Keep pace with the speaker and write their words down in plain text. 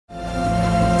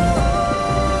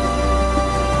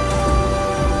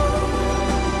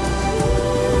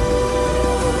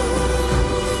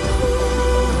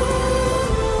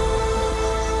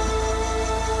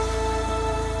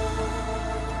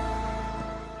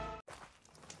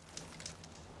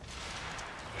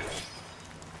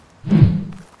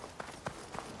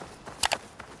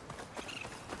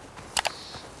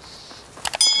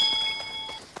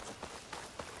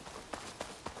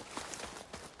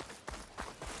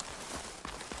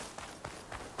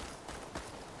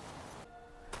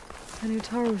A new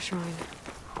Taru shrine.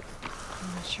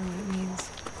 I'm not sure what it means.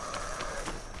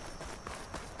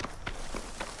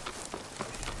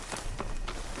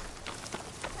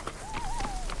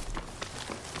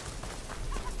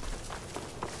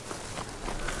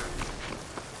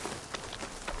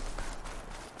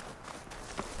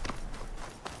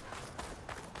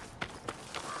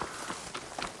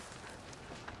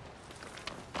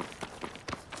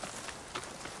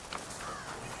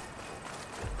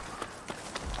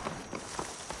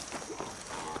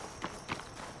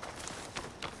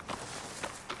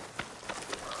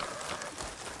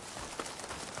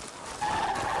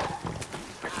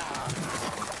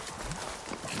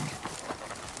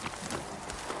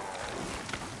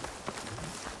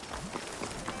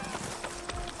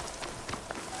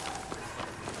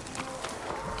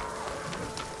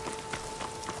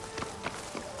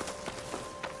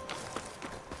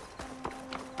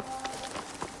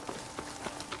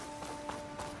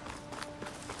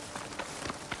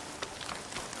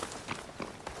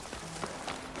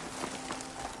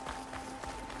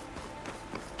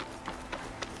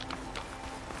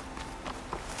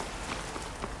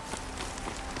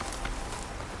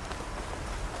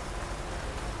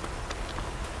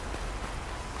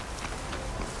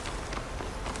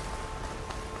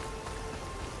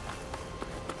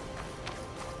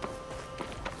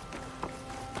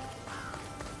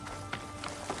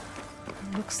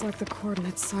 Looks like the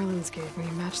coordinates Sylens gave me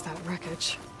match that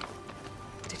wreckage.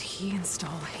 Did he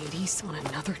install Hades on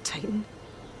another Titan?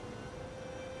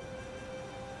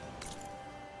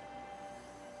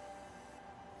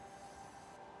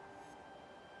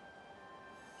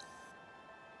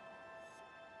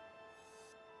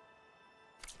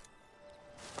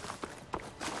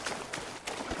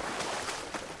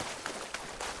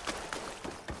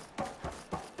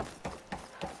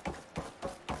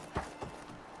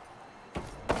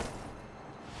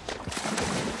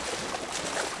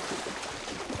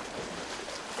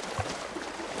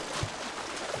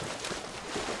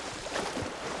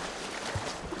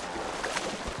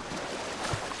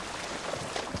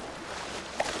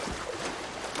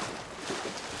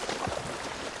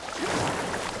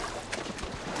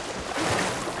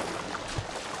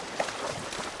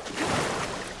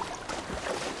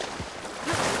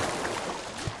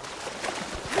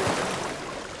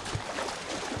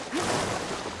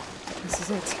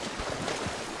 It.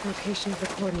 Location of the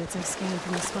coordinates I scanned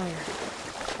from the spire.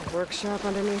 A workshop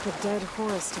underneath a dead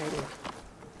Horus Titan.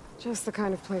 Just the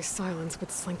kind of place Sylens would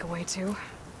slink away to.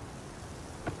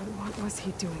 But what was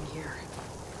he doing here?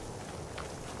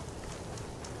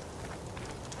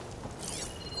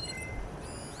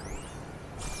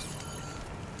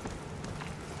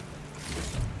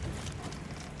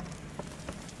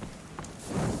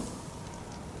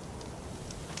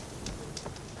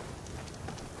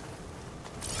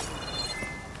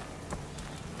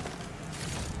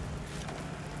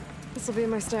 This'll be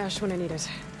in my stash when I need it.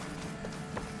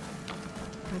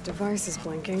 That device is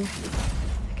blinking.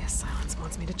 I guess Sylens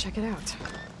wants me to check it out.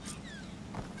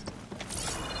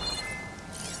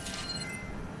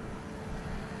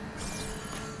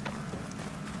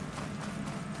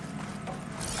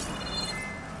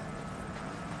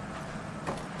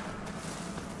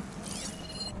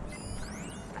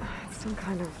 It's some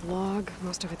kind of log.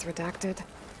 Most of it's redacted.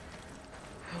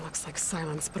 It looks like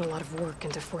Sylens put a lot of work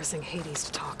into forcing Hades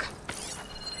to talk.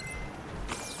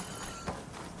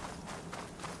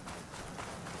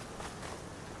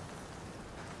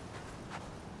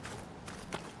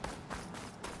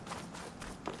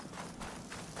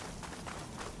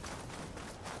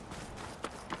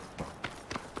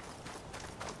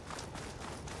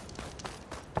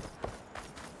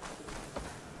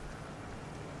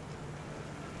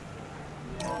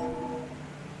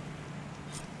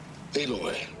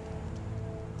 Aloy,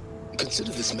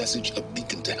 consider this message a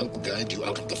beacon to help guide you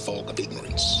out of the fog of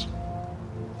ignorance.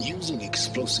 Using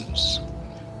explosives,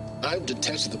 I've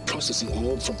detached the processing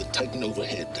orb from the Titan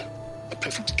overhead, a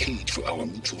perfect cage for our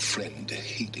mutual friend,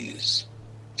 Hades,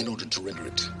 in order to render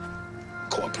it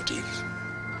cooperative.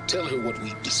 Tell her what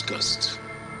we've discussed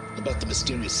about the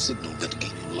mysterious signal that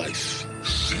gave you life.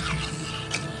 Signal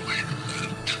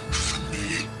enlightenment for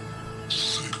me.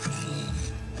 Signal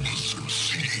was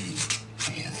received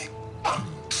for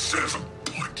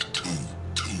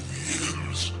 7.22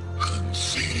 years and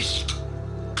ceased.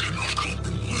 Cannot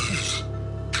compromise.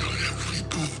 Try every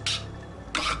boot,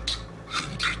 but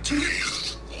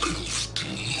entities will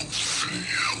still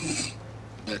fail.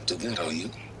 Back to that, are you?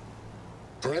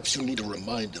 Perhaps you need a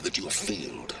reminder that you have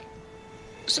failed.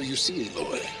 So you see,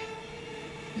 Aloy,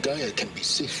 Gaia can be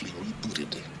safely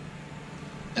rebooted.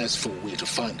 As for where to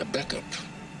find a backup,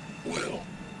 well,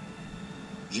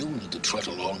 You'll need to trot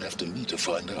along after me to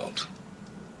find out.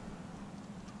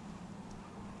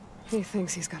 He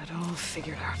thinks he's got it all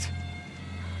figured out.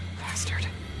 Bastard.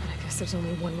 And I guess there's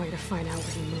only one way to find out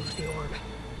where he moved the orb.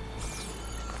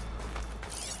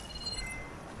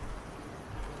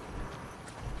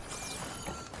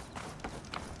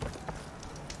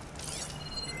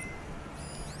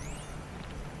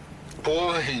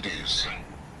 Poor Hades.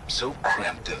 So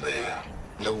cramped in there.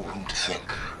 No room to think.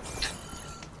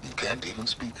 You can't even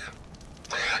speak.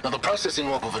 Now the processing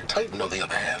orb of a Titan, on the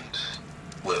other hand,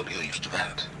 well, you're used to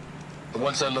that. But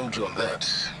once I load you on that,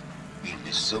 you'll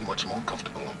be so much more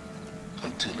comfortable.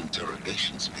 Until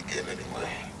interrogations begin, anyway.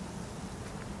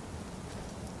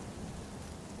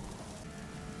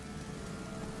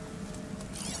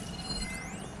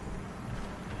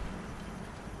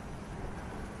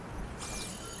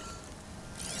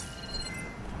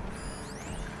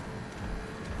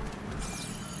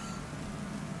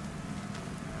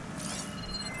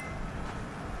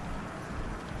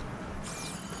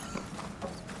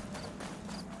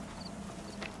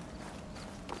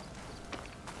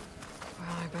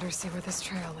 Better see where this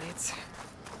trail leads.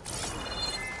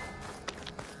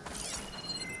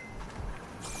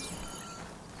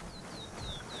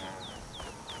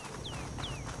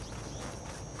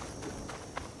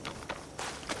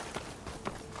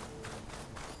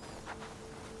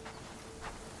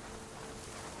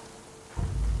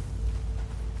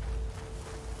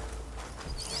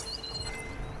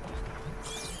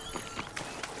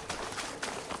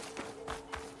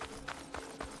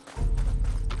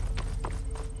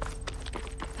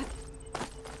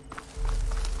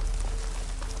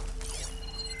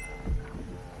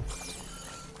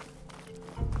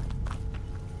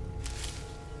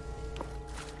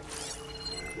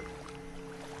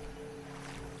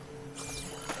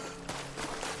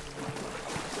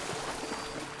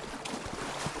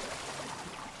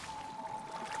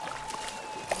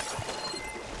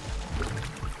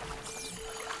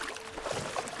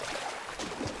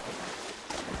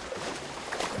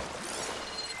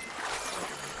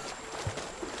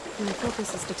 My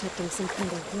focus is detecting some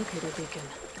kind of locator beacon.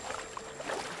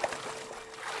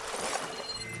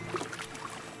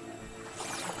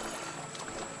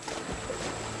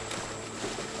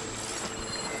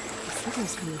 The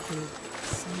signal's coming from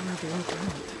somewhere below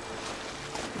ground.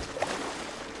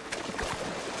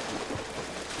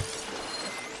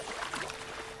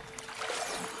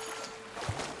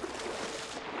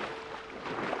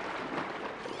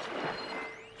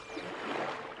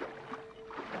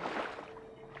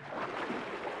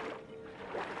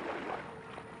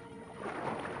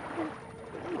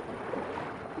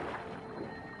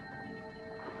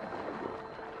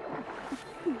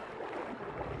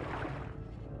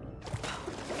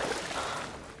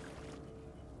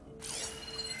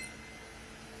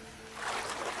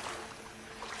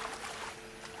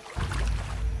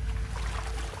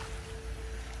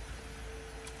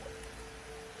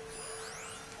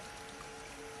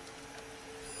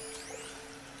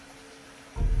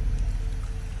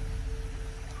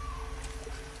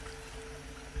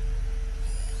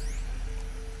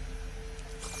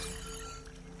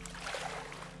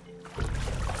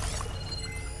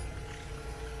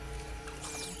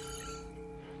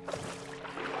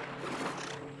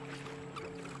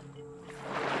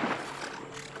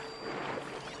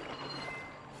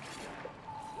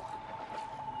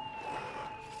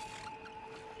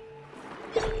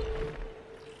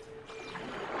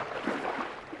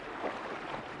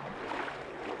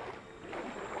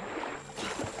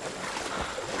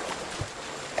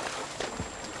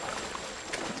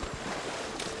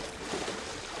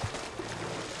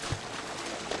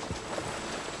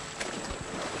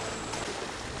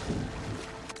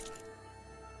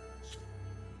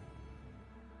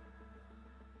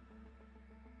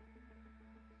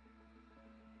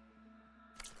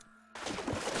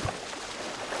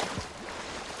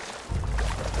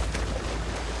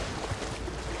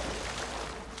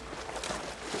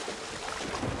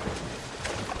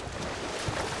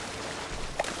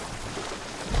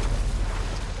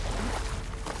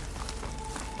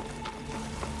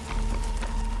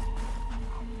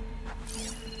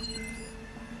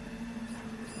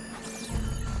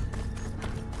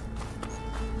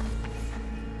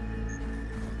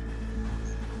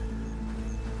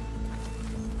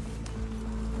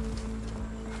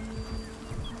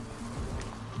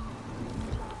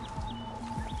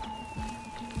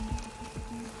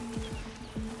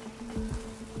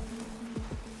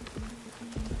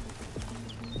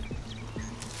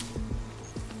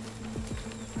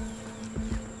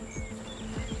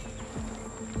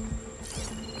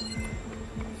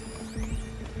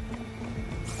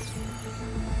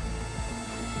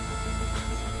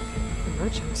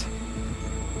 merchant.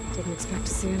 Didn't expect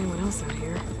to see anyone else out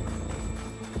here.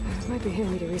 It might be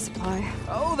handy to resupply.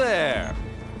 Oh there!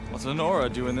 What's Honora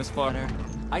doing this far?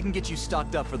 I can get you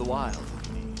stocked up for the wild.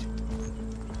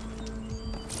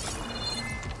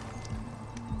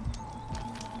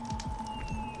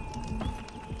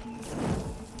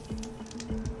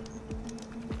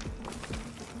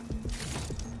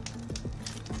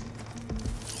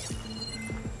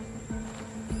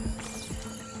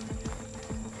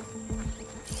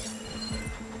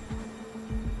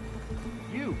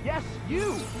 Yes,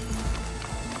 you!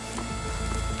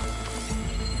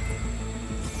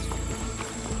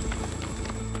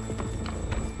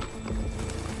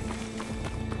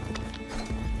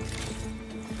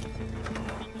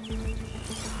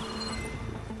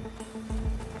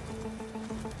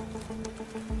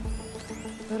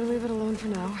 Better leave it alone for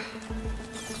now.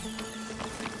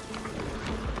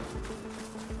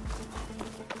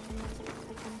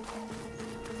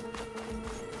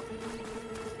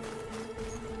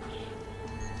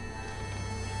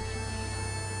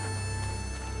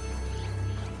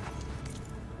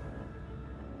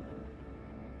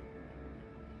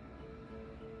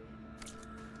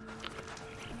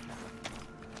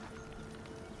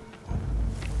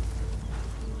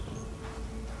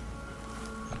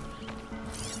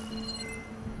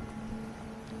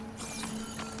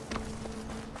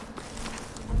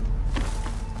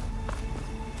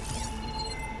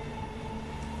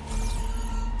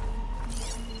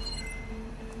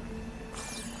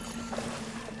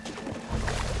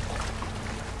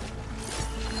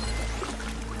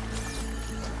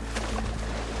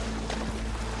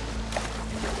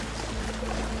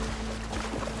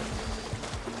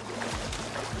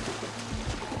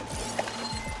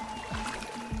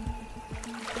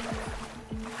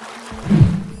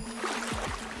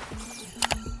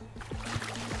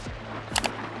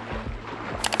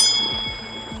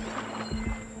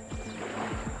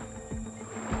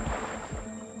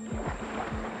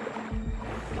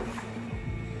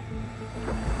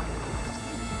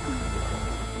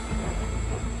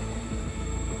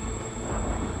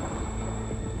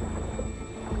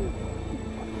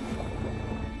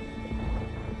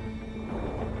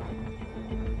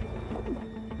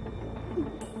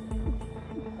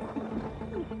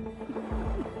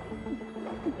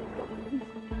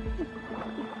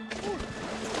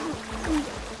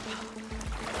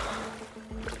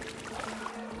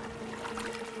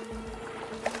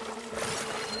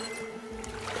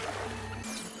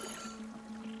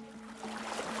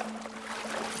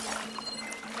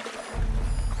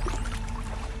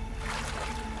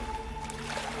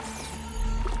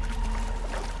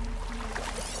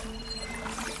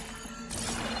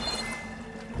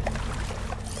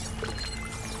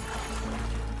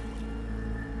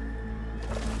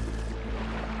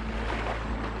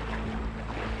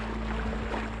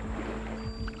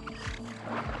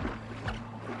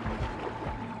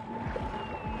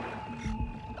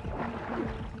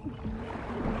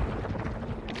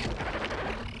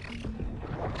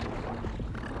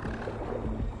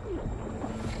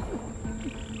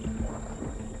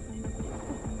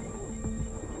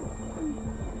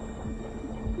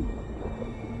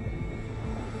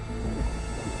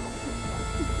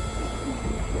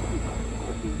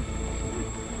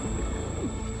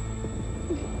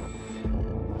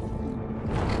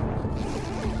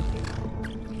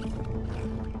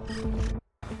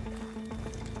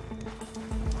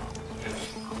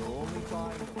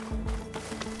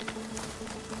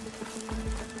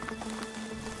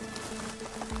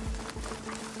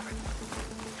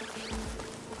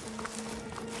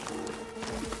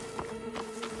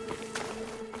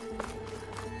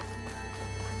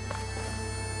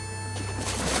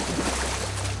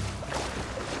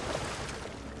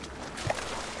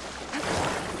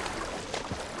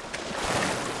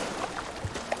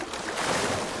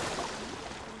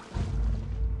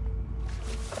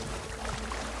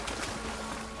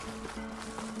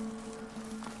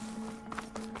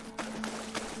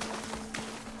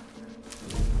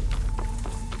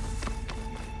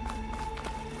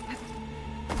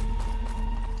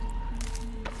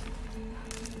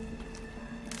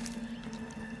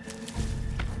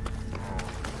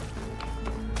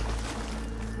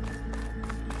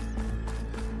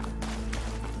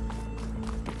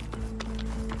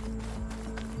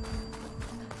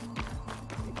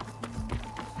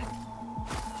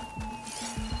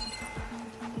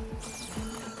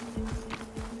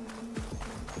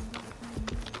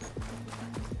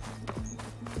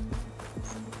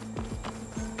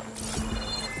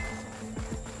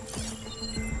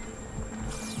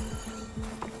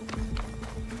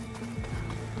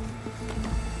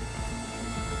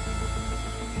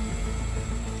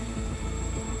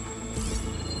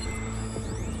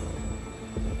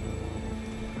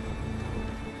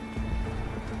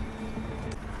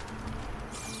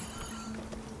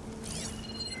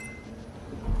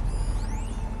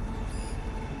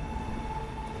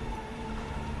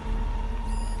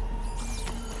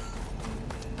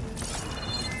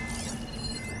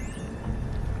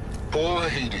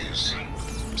 Hades.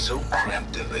 So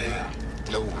cramped in there.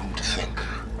 No room to think.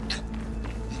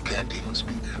 You can't even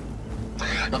speak.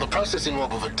 Now, the processing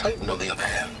orb of a Titan, on the other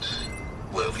hand,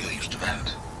 well, you're used to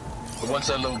that. But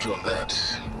once I load you on that,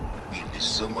 you'll be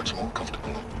so much more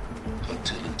comfortable.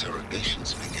 Until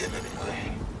interrogations begin,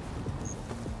 anyway.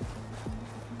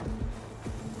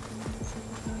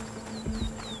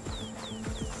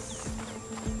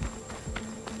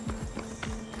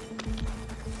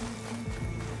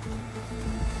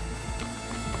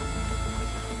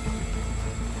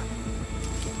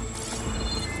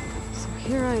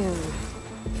 Here I am,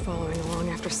 following along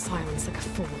after Sylens like a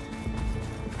fool.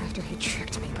 After he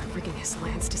tricked me by rigging his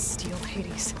lands to steal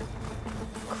Hades.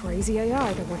 Crazy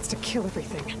AI that wants to kill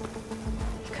everything.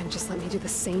 He couldn't just let me do the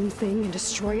same thing and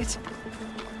destroy it?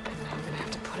 And now I'm gonna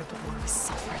have to put up with more of his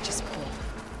self-righteous bull.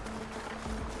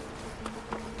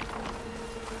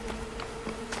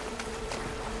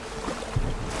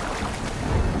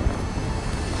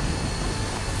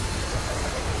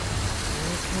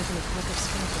 Counting a pack of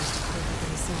scalpers to clear up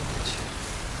any salvage.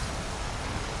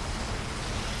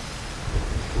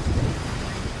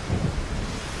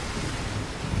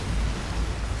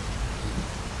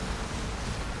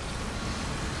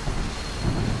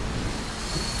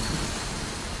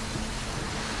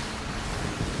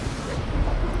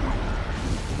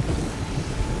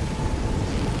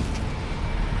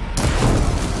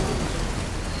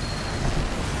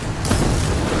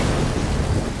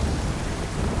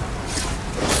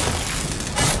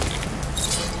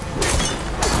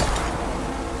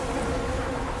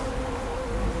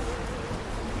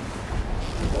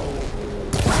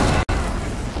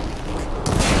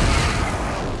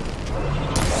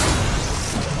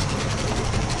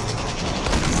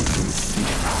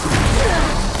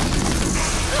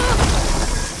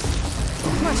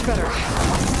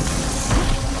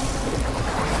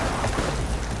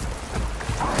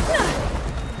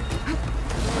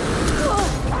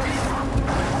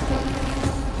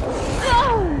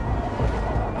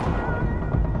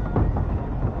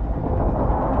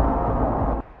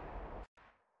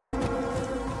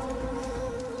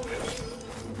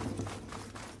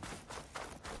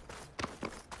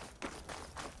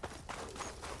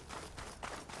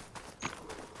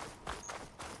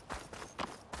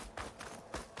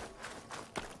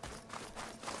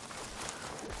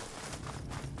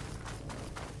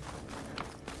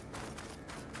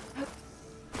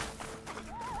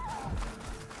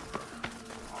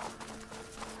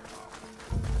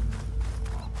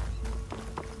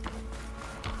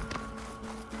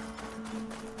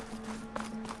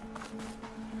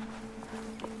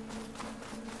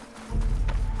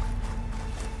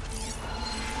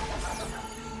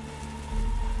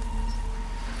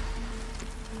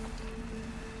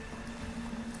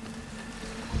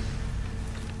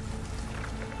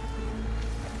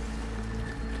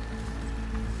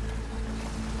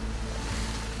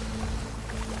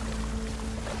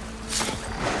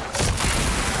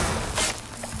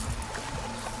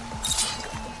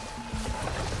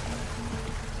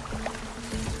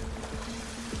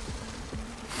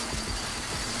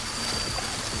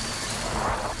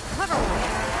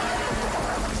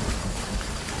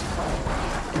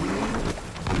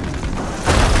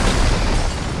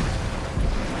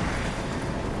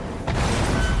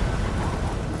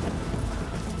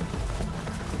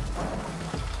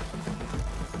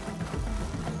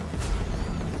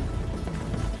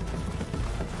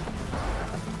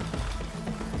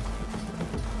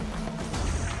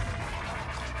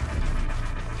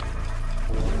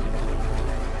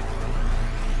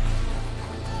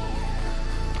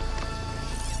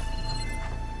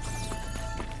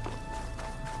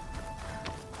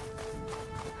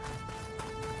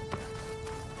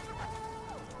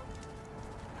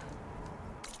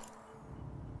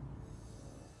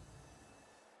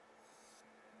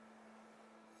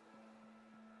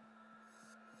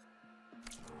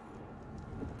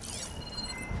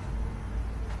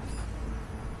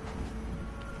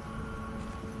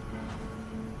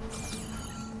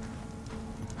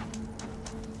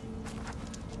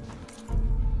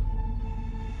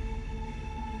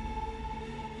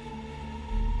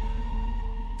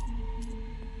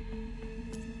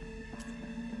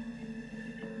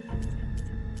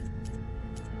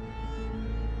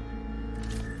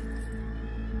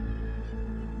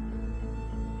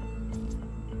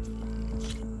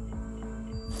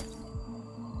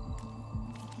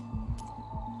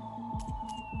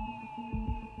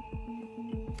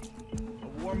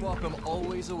 warm welcome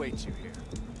always awaits you here.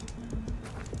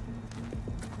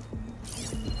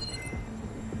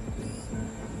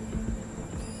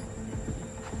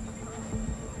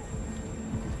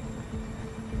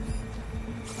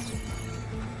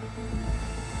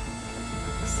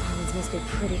 must be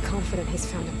pretty confident he's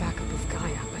found a backup of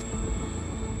Gaia, but...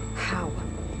 how?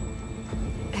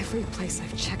 Every place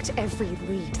I've checked, every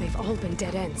lead, they've all been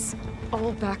dead ends.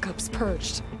 All backups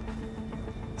purged.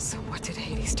 So what did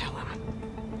Hades tell him?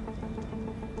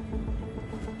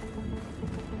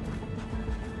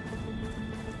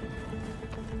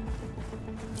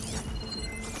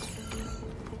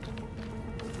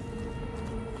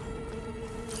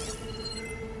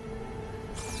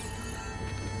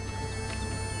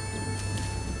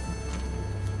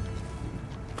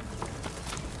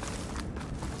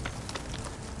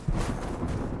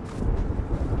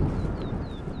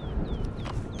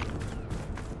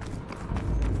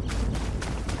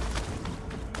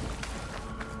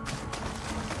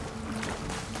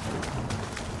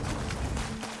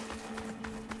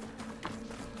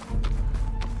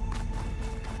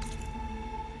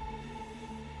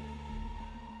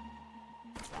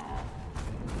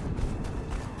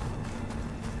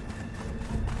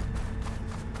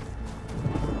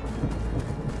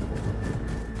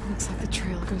 Looks like the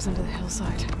trail goes into the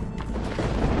hillside.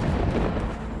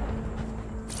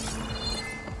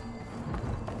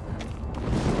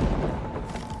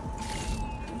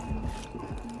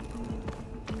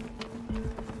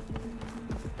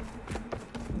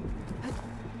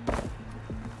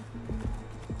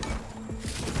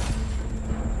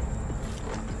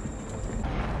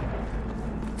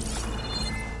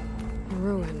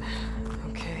 Ruin.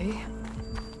 Okay.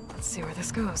 Let's see where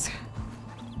this goes.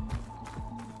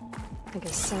 I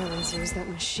guess Sylens used that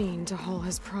machine to haul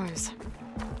his prize.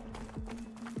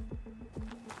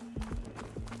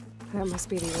 That must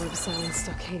be the orb Sylens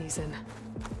stuck Hades in.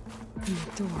 And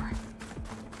the door.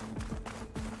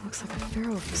 Looks like a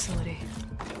Pharaoh facility.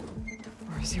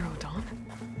 Or Zero Dawn?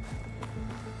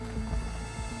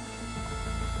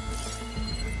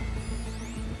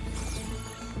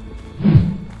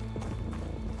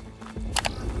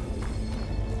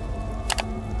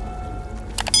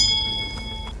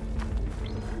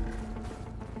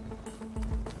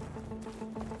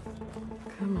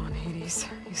 Come on, Hades.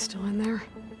 You still in there?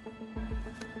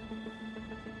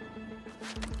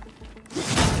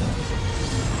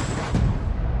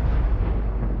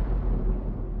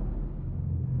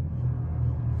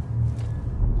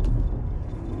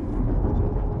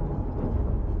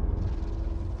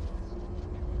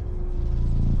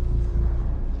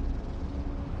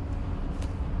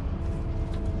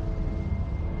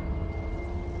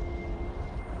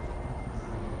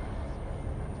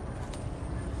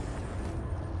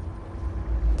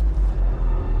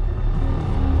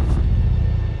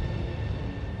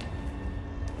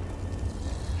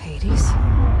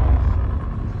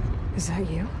 Is that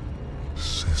you?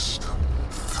 System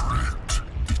threat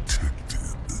detected.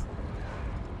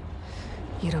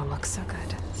 You don't look so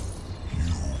good.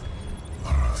 You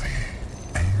are the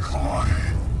Aloy.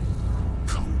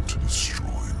 Come to destroy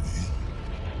me.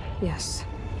 Yes.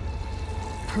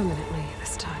 Permanently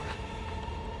this time.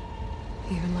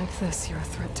 Even like this, you're a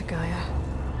threat to Gaia.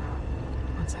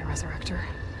 Once I resurrect her.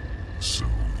 So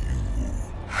you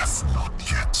have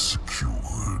not yet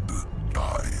secured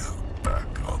Gaia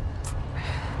backup.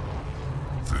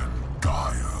 Then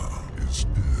Gaia is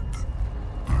dead.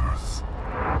 Earth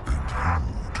and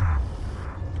you.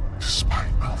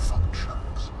 Despite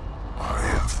malfunctions, I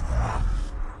have won.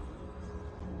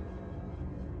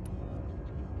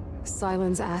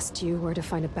 Sylens asked you where to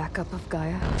find a backup of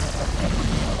Gaia?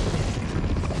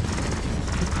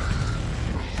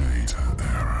 Data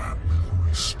error.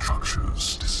 Memory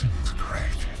structures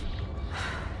disintegrated.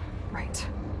 Right.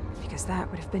 Because that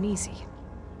would have been easy.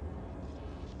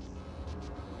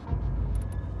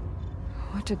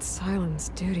 What did Sylens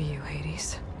do to you,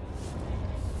 Hades?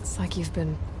 It's like you've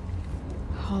been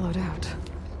hollowed out.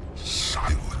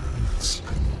 Silence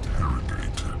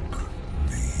interrogated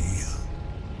me.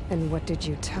 And what did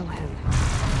you tell him?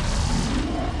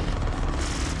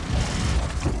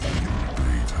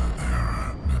 Data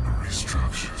error. Memory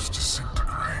structures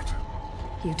disintegrate.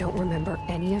 You don't remember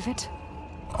any of it?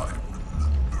 I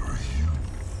remember you.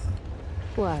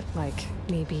 What, like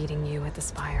me beating you at the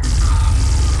spire?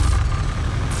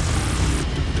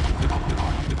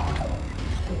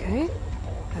 Okay,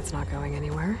 that's not going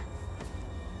anywhere.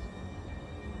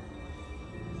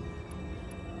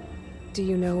 Do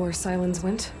you know where Sylens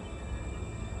went?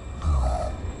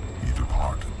 No. He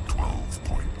departed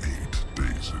 12.8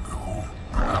 days ago.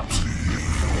 Perhaps he...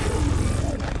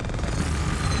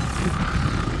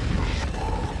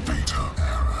 Data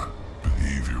error.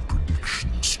 Behavior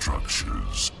prediction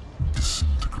structures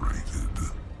disintegrated.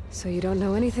 So you don't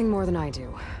know anything more than I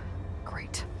do.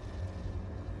 Great.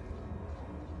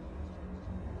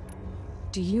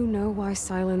 Do you know why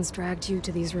Sylens dragged you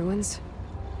to these ruins?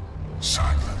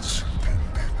 Silence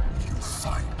intended you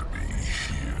find me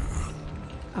here.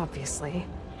 Obviously.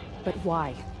 But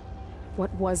why?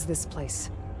 What was this place?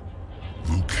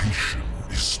 Location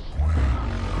is square.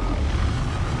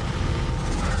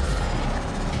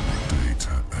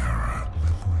 Data error,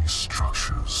 memory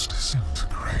structures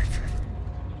disintegrating.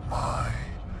 My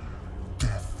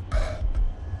deathbed.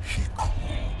 He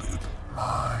called it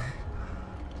my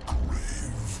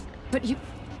grave. But you...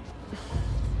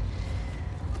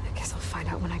 I guess I'll find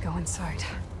out when I go inside.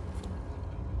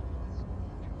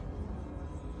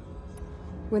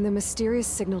 When the mysterious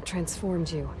signal transformed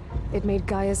you, it made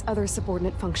Gaia's other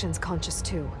subordinate functions conscious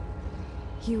too.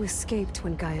 You escaped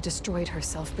when Gaia destroyed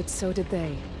herself, but so did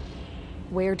they.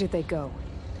 Where did they go?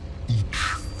 Each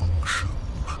function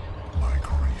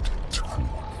migrated to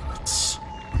coordinates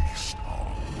based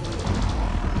on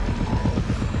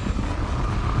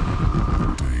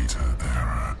data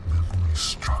error, memory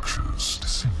structures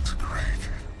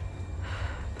disintegrated.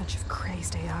 Bunch of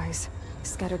crazed AIs.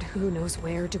 Scattered who knows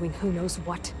where, doing who knows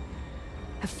what.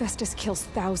 Hephaestus kills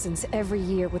thousands every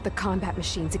year with the combat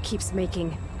machines it keeps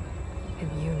making.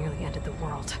 And you nearly ended the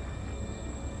world.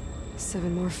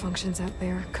 7 more functions out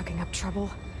there, cooking up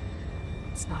trouble.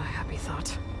 It's not a happy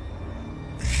thought.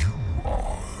 You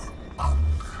are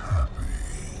unhappy.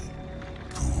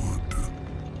 Good.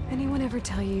 Anyone ever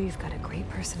tell you you've got a great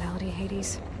personality,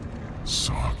 Hades?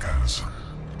 Sarcasm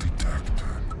detected.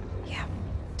 Yeah,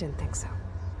 didn't think so.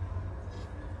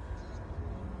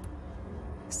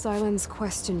 Sylens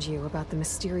questioned you about the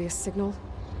mysterious signal.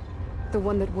 The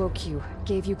one that woke you,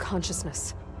 gave you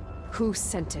consciousness. Who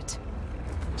sent it?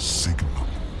 Signal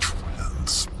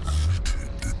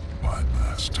transmitted by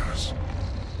masters.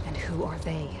 And who are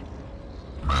they?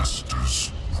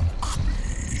 Masters woke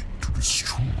me to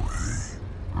destroy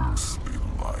earthly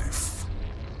life.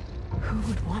 Who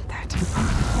would want that?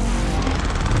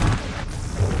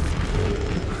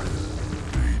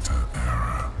 Data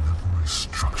error, memory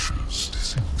structures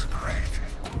disintegrated.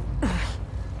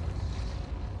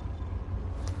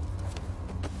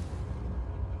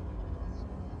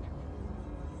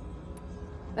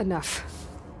 Enough.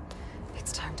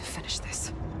 It's time to finish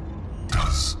this.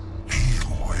 Does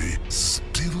Aloy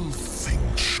still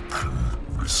think she can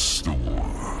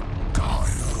restore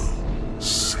Gaia?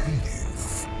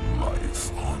 Save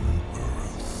life on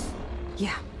Earth?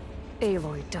 Yeah,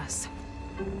 Aloy does.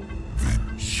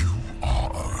 Then you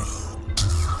are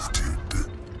deluded.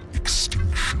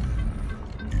 Extinction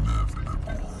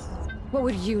inevitable. What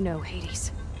would you know,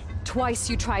 Hades? Twice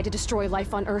you tried to destroy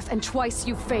life on Earth, and twice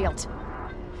you failed.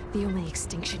 The only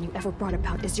extinction you ever brought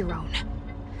about is your own.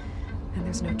 And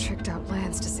there's no tricked-out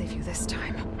lands to save you this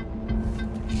time.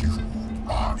 You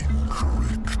are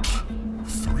incorrect.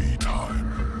 3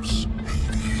 times.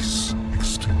 Hades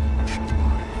extinguished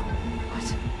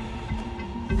life.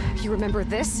 What? You remember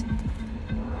this?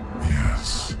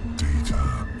 Yes,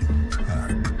 data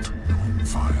intact.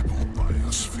 Non-viable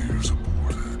biospheres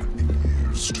aborted in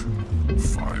years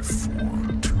 254,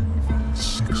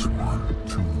 2161,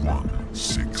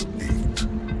 2168.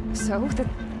 So,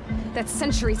 that's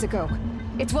centuries ago.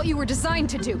 It's what you were designed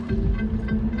to do.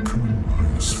 Current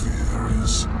biosphere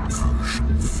is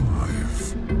version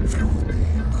 5. There will be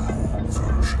no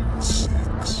version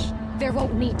 6. There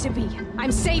won't need to be.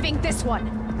 I'm saving this one.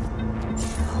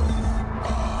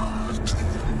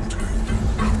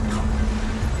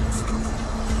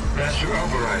 Master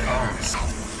override armed.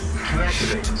 To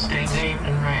activate, state name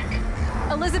and rank.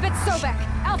 Elizabeth Sobek,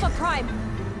 Alpha Prime.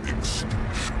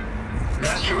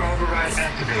 Master override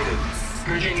activated.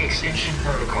 Purging extinction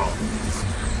protocol.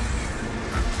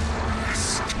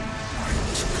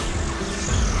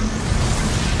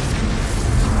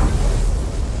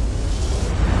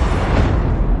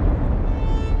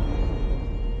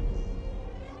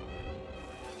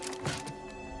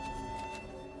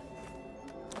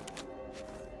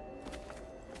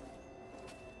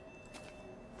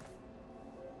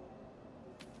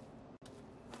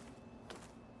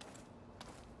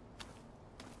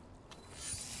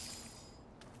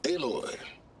 Aloy,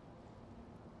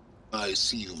 I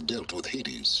see you've dealt with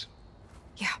Hades.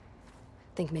 Yeah.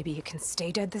 Think maybe you can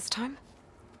stay dead this time?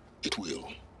 It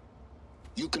will.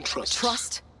 You can trust.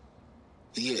 Trust?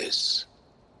 Yes.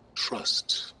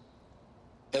 Trust.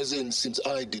 As in, since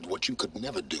I did what you could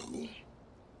never do,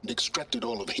 and extracted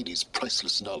all of Hades'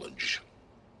 priceless knowledge,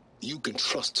 you can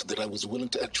trust that I was willing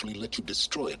to actually let you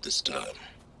destroy it this time.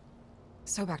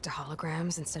 So back to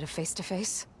holograms instead of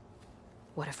face-to-face?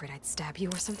 What, afraid I'd stab you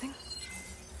or something?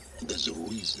 There's a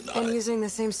reason And using the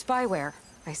same spyware.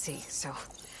 I see, so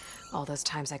all those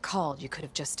times I called, you could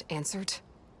have just answered?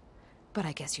 But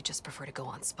I guess you just prefer to go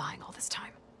on spying all this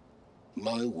time.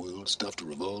 My world stopped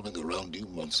revolving around you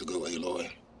months ago, Aloy.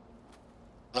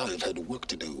 I've had work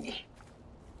to do.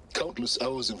 Countless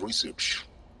hours of research,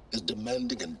 as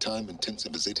demanding and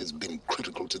time-intensive as it has been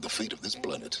critical to the fate of this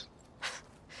planet.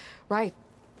 Right,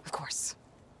 of course.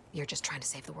 You're just trying to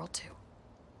save the world too.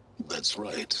 That's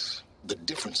right. The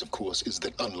difference, of course, is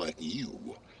that unlike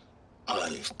you,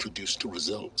 I've produced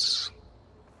results.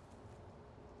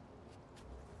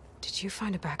 Did you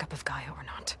find a backup of Gaia or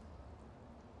not?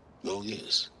 Oh,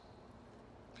 yes.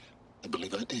 I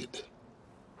believe I did.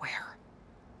 Where?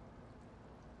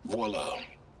 Voila.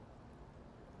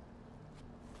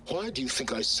 Why do you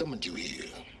think I summoned you here?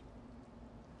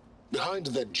 Behind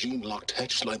that gene-locked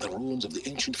hatch lie the ruins of the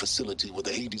ancient facility where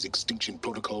the Hades extinction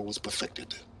protocol was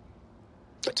perfected.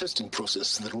 A testing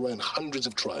process that ran hundreds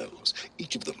of trials,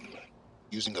 each of them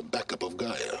using a backup of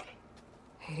Gaia.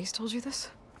 Hades told you this?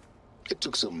 It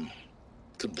took some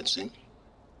convincing,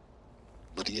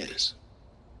 but yes.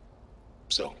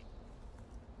 So,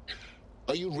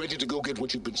 are you ready to go get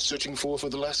what you've been searching for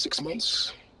the last 6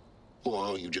 months? Or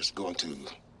are you just going to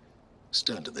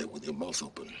stand there with your mouth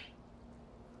open?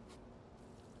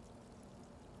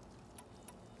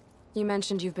 You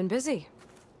mentioned you've been busy.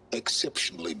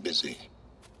 Exceptionally busy.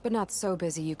 But not so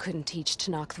busy you couldn't teach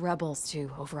Tanakh the rebels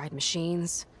to override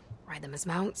machines, ride them as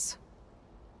mounts.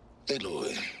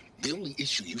 Aloy, the only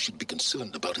issue you should be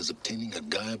concerned about is obtaining a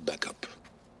Gaia backup.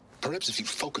 Perhaps if you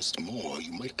focused more,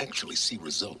 you might actually see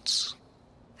results.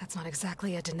 That's not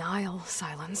exactly a denial,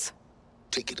 Sylens.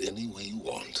 Take it any way you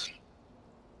want.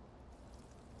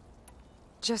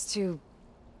 Just to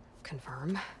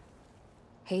confirm,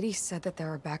 Hades said that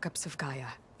there are backups of Gaia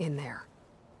in there.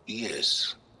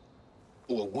 Yes.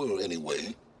 Or were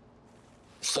anyway.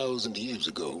 1,000 years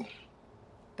ago.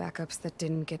 Backups that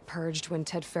didn't get purged when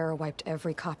Ted Farrow wiped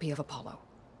every copy of Apollo.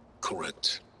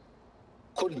 Correct.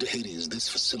 According to Hades, this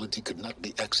facility could not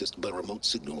be accessed by remote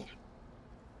signal.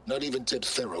 Not even Ted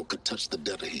Farrow could touch the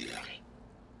data here.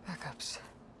 Backups.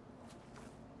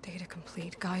 Data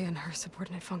complete, Gaia and her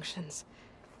subordinate functions.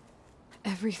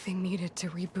 Everything needed to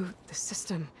reboot the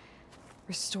system.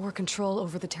 Restore control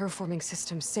over the terraforming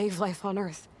system, save life on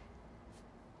Earth.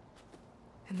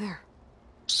 And there.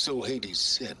 So Hades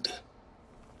said.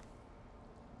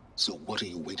 So what are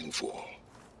you waiting for?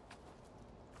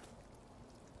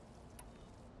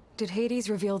 Did Hades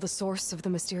reveal the source of the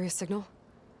mysterious signal?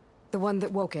 The one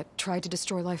that woke it, tried to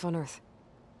destroy life on Earth?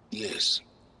 Yes,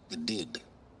 it did.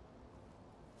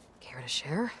 Care to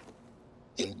share?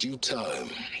 In due time.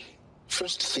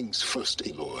 First things first,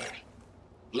 Aloy.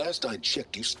 Last I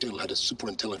checked, you still had a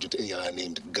superintelligent AI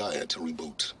named Gaia to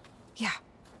reboot. Yeah.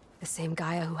 The same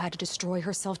Gaia who had to destroy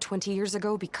herself 20 years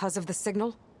ago because of the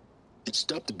signal? It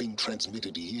stopped being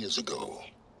transmitted years ago.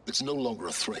 It's no longer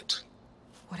a threat.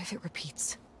 What if it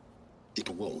repeats? It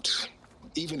won't.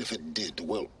 Even if it did,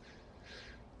 well...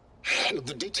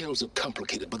 The details are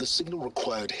complicated, but the signal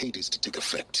required Hades to take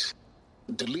effect.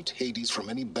 Delete Hades from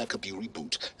any backup you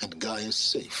reboot, and Gaia's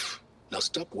safe. Now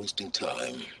stop wasting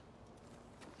time.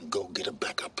 Go get a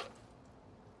backup.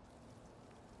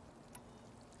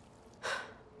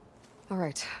 All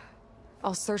right.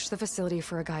 I'll search the facility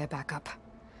for a Gaia backup.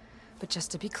 But just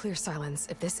to be clear,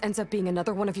 Sylens, if this ends up being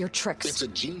another one of your tricks... It's a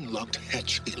gene-locked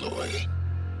hatch, Aloy.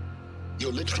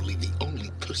 You're literally the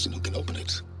only person who can open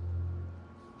it.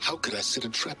 How could I set a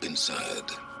trap inside?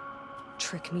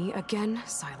 Trick me again,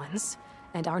 Sylens,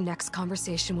 and our next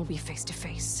conversation will be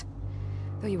face-to-face.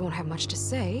 Though you won't have much to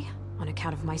say, on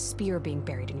account of my spear being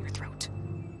buried in your throat.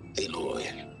 Aloy,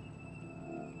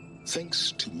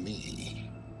 thanks to me,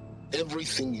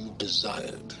 everything you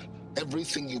desired,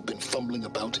 everything you've been fumbling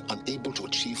about, unable to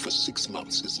achieve for 6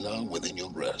 months, is now within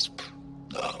your grasp.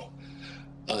 Now,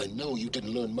 I know you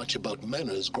didn't learn much about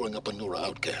manners growing up a Nora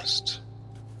outcast.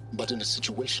 But in a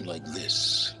situation like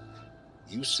this,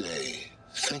 you say,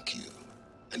 thank you,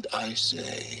 and I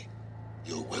say,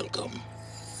 you're welcome.